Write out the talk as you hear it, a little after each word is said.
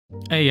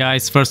Hey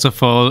guys, first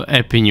of all,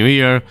 Happy New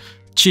Year,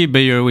 Chiba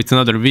here with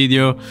another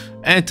video,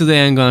 and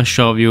today I'm gonna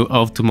show you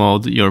how to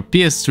mod your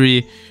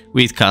PS3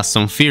 with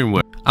custom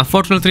firmware.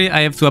 Unfortunately,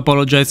 I have to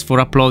apologize for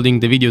uploading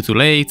the video too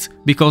late,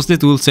 because the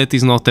toolset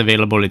is not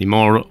available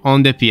anymore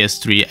on the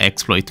PS3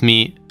 Exploit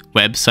Me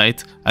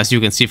website, as you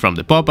can see from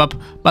the pop-up,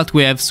 but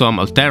we have some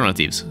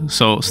alternatives,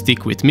 so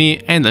stick with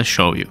me and I'll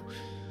show you.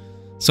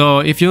 So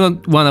if you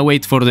don't wanna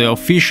wait for the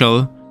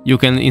official, you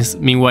can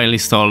meanwhile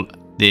install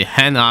the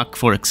hand hack,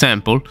 for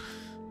example,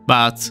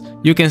 but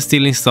you can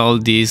still install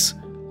this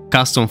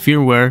custom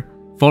firmware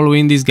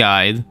following this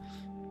guide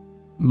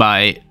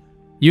by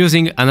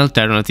using an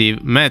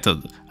alternative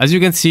method. As you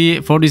can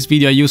see, for this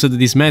video I used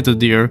this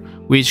method here,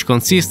 which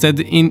consisted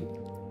in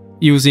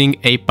using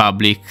a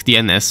public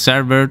DNS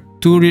server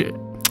to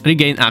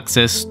regain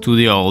access to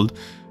the old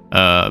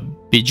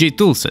BG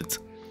toolset.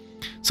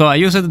 So I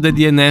used the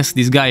DNS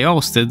this guy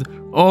hosted,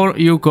 or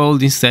you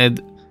could instead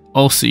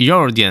host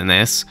your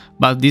DNS,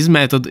 but this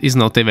method is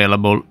not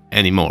available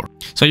anymore.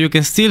 So you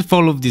can still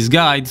follow this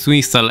guide to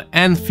install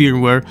any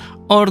firmware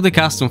or the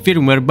custom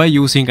firmware by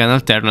using an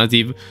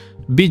alternative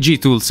BG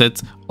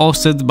toolset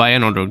hosted by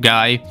another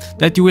guy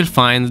that you will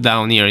find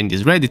down here in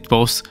this Reddit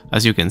post.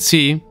 As you can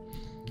see,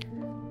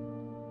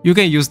 you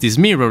can use this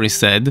mirror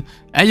instead,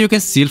 and you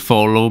can still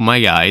follow my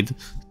guide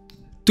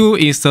to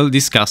install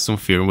this custom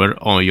firmware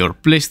on your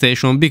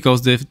PlayStation,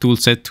 because the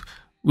toolset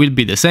will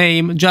be the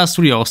same, just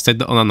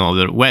rehosted on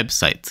another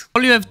website.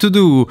 All you have to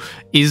do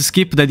is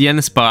skip the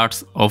DNS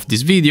part of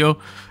this video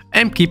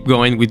and keep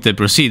going with the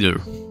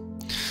procedure.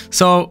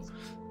 So,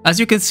 as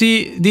you can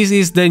see, this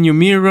is the new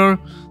mirror.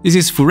 This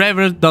is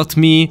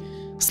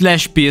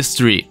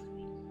forever.me/PS3.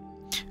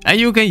 And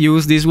you can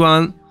use this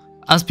one,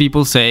 as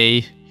people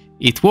say,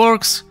 it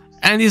works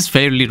and is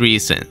fairly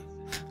recent.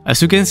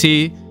 As you can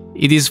see,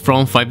 it is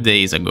from 5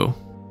 days ago.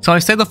 So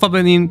instead of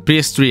opening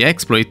PS3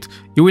 Exploit,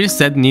 you will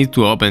instead need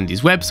to open this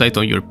website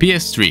on your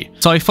PS3.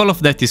 So if all of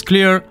that is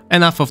clear,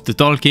 enough of the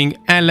talking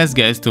and let's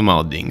get to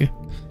modding.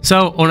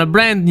 So on a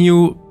brand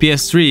new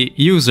PS3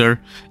 user,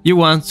 you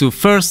want to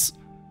first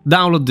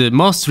download the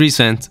most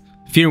recent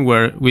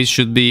firmware, which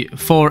should be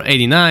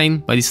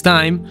 489 by this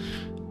time,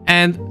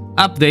 and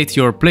update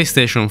your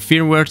PlayStation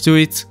firmware to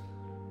it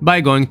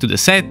by going to the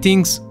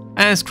settings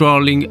and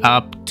scrolling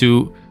up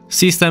to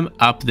System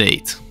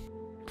Update.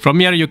 From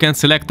here you can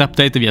select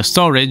Update via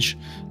storage.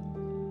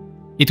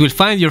 It will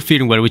find your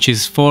firmware, which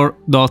is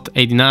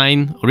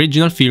 4.89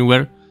 original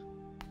firmware.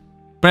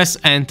 Press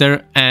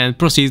enter and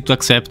proceed to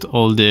accept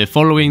all the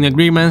following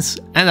agreements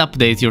and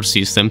update your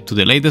system to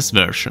the latest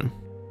version.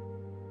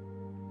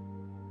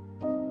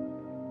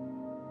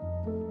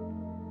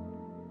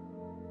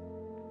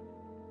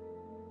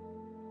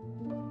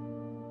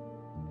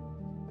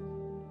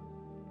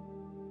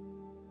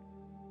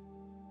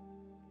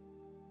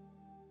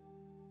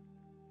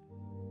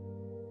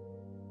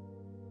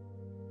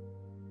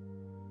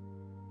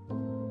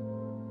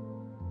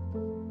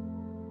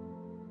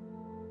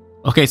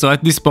 Okay, so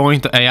at this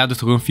point I had to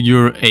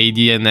configure a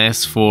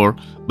DNS for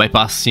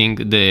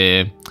bypassing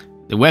the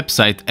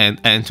website and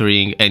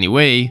entering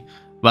anyway,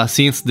 but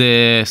since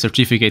the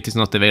certificate is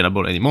not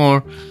available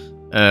anymore,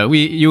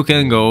 you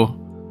can go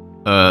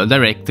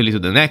directly to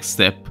the next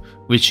step,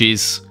 which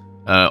is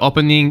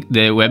opening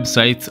the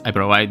website I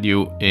provide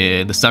you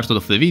at the start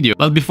of the video.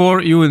 But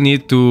before, you will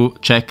need to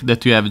check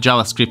that you have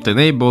JavaScript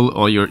enabled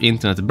on your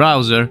internet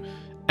browser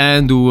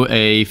and do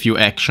a few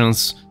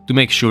actions to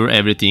make sure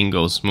everything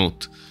goes smooth.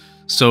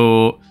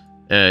 So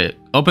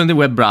open the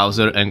web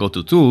browser and go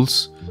to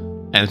Tools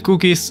and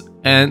Cookies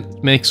and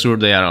make sure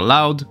they are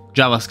allowed.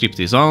 JavaScript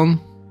is on.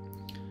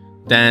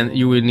 Then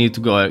you will need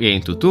to go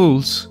again to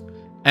Tools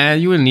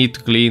and you will need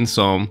to clean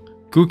some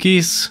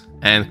cookies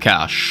and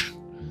cache.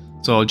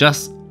 So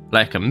just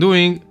like I'm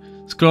doing,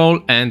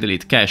 scroll and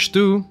delete cache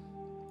too.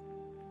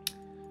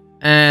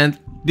 And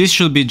this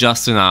should be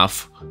just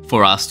enough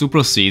for us to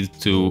proceed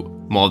to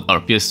mod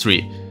our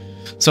PS3.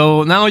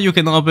 So now you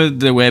can open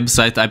the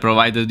website I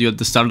provided you at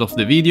the start of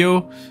the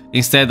video.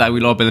 Instead I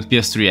will open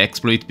PS3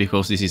 Exploit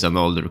because this is an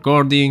old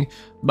recording,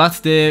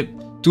 but the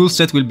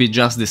toolset will be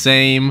just the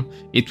same,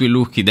 it will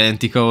look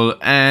identical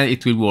and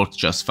it will work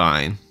just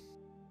fine.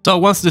 So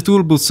once the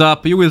tool boots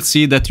up, you will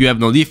see that you have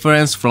no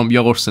difference from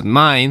yours and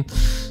mine,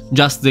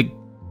 just the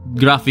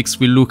graphics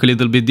will look a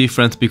little bit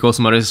different because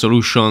my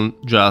resolution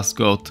just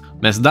got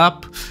messed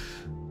up.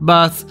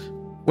 But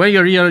when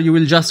you're here, you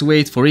will just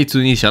wait for it to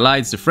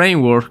initialize the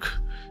framework,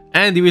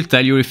 and it will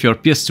tell you if your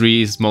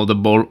PS3 is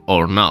moddable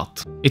or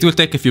not. It will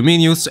take a few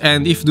minutes,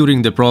 and if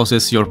during the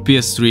process your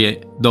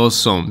PS3 does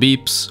some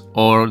beeps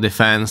or the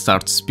fan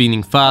starts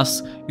spinning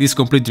fast, it is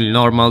completely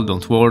normal,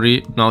 don't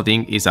worry,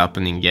 nothing is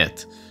happening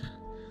yet.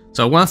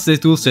 So once the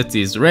toolset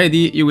is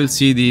ready, you will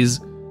see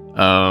this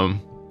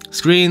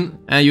screen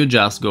and you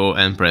just go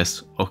and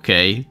press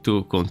OK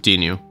to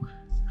continue.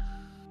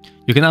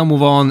 You can now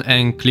move on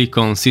and click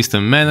on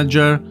System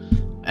Manager,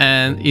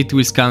 and it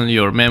will scan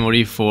your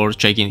memory for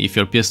checking if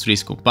your PS3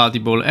 is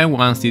compatible, and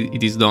once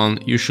it is done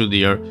you should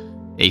hear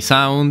a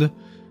sound,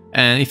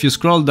 and if you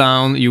scroll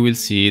down you will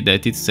see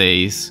that it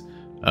says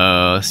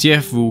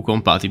CFW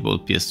compatible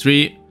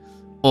PS3,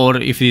 or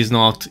if it is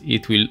not,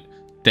 it will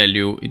tell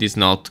you it is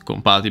not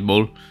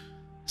compatible,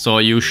 so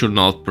you should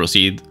not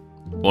proceed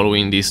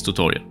following this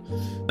tutorial.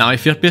 Now,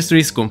 if your PS3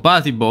 is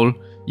compatible,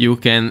 you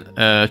can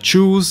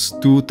choose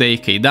to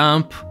take a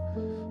dump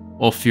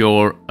of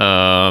your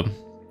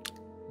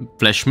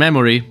flash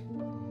memory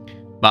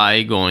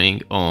by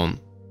going on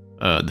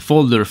the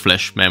folder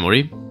flash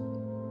memory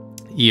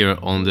here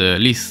on the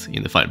list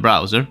in the file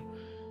browser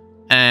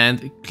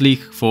and click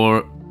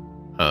for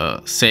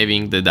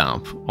saving the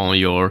dump on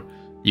your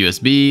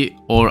USB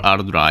or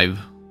hard drive,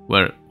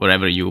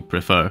 wherever you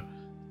prefer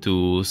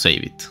to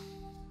save it.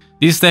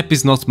 This step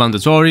is not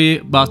mandatory,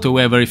 but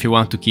however, if you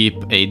want to keep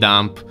a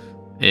dump,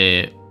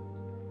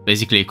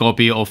 basically a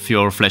copy of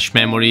your flash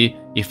memory,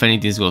 if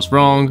anything goes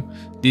wrong,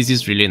 this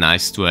is really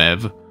nice to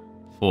have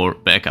for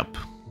backup.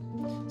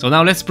 So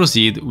now let's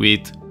proceed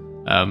with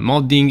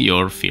modding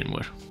your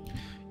firmware.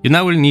 You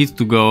now will need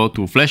to go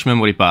to Flash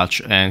Memory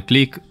Patch and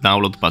click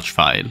Download Patch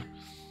File.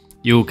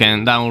 You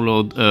can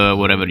download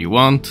wherever you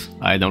want.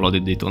 I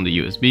downloaded it on the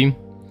USB.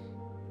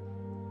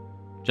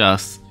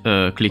 Just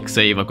click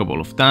Save a couple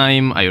of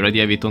times. I already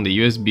have it on the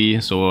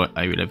USB, so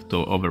I will have to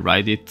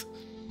override it.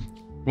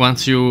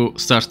 Once you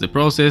start the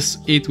process,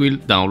 it will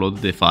download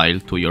the file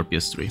to your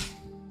PS3.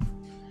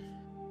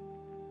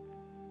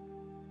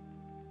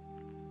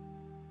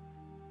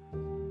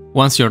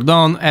 Once you're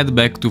done, head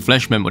back to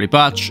Flash Memory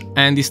Patch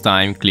and this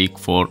time click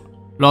for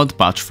Load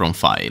Patch from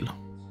File.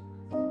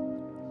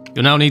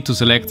 You now need to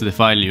select the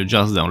file you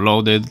just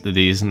downloaded, that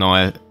is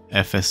no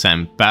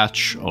FSM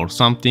patch or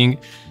something,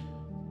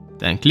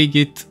 then click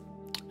it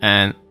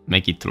and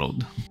make it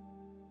load.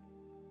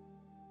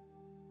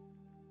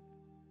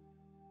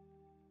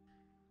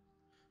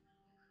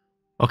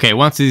 Okay,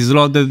 once it is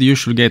loaded, you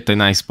should get a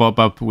nice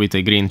pop-up with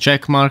a green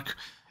check mark.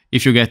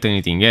 If you get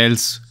anything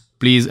else,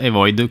 please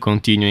avoid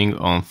continuing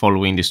on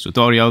following this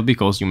tutorial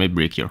because you may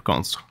break your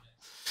console.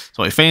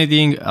 So if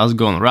anything has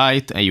gone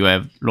right and you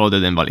have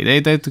loaded and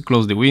validated,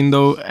 close the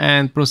window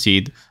and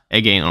proceed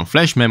again on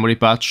Flash Memory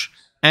Patch,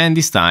 and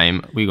this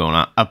time we're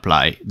gonna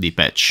apply the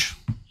patch.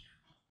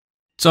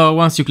 So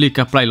once you click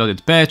Apply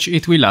Loaded Patch,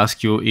 it will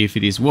ask you if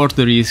it is worth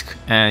the risk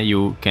and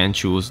you can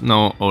choose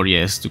no or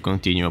yes to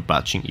continue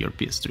patching your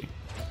PS3.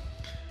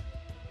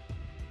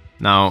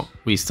 Now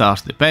we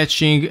start the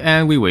patching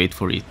and we wait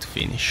for it to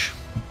finish.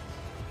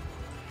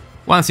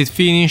 Once it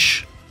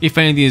finishes, if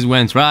anything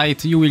went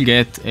right, you will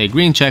get a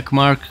green check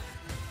mark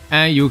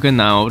and you can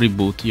now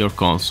reboot your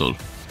console.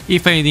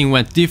 If anything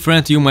went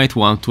different, you might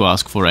want to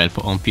ask for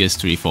help on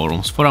PS3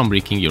 forums for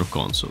unbricking your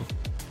console.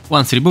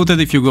 Once rebooted,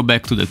 if you go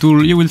back to the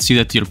tool, you will see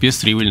that your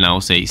PS3 will now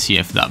say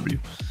CFW.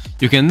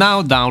 You can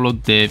now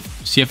download the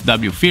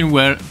CFW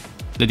firmware,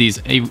 that is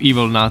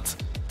Evilnat,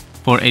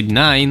 for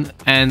 89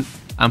 and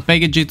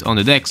unpackage it on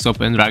the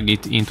desktop and drag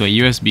it into a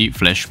USB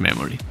flash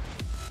memory.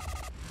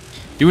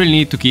 You will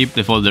need to keep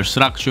the folder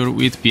structure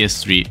with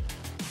PS3,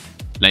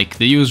 like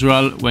the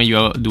usual when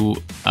you do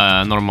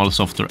a normal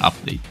software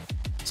update.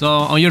 So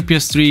on your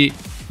PS3,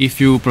 if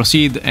you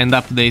proceed and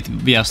update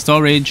via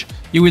storage,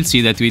 you will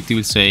see that it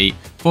will say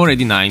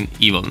 489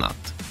 Evilnat.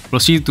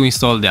 Proceed to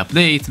install the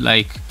update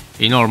like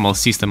a normal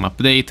system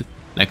update,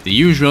 like the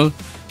usual,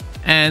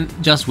 and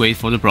just wait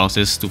for the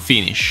process to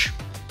finish.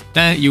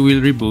 Then you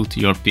will reboot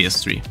your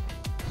PS3.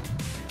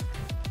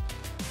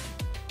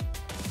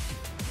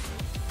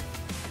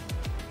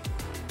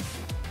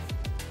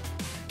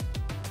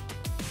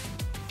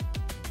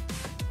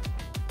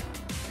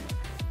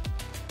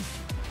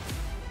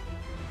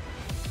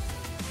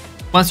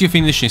 Once you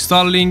finish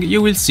installing, you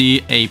will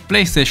see a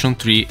PlayStation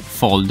 3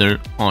 folder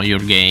on your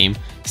game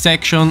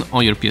section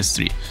on your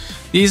PS3.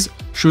 This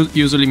should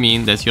usually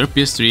mean that your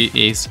PS3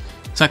 is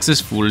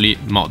successfully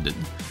modded.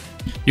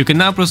 You can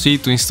now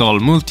proceed to install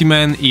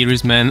Multiman,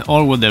 Irisman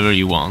or whatever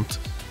you want,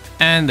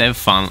 and have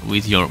fun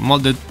with your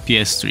modded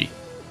PS3.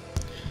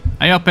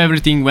 I hope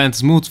everything went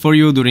smooth for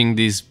you during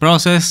this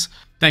process.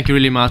 Thank you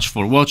really much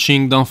for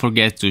watching, don't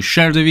forget to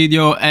share the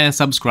video and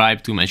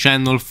subscribe to my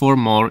channel for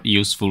more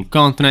useful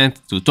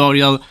content,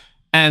 tutorial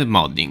and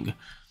modding.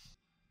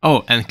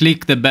 Oh, and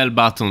click the bell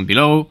button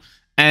below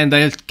and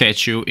I'll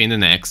catch you in the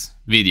next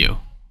video.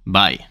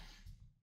 Bye!